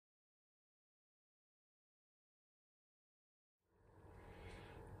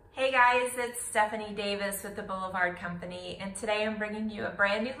Hey guys, it's Stephanie Davis with the Boulevard Company, and today I'm bringing you a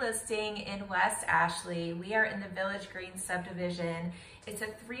brand new listing in West Ashley. We are in the Village Green subdivision. It's a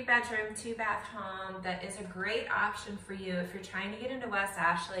 3-bedroom, 2-bath home that is a great option for you if you're trying to get into West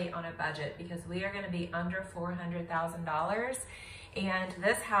Ashley on a budget, because we are going to be under $400,000. And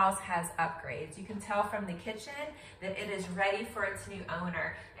this house has upgrades. You can tell from the kitchen that it is ready for its new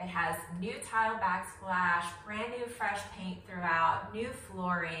owner. It has new tile backsplash, brand new fresh paint throughout, new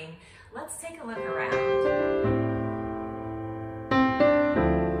flooring. Let's take a look around.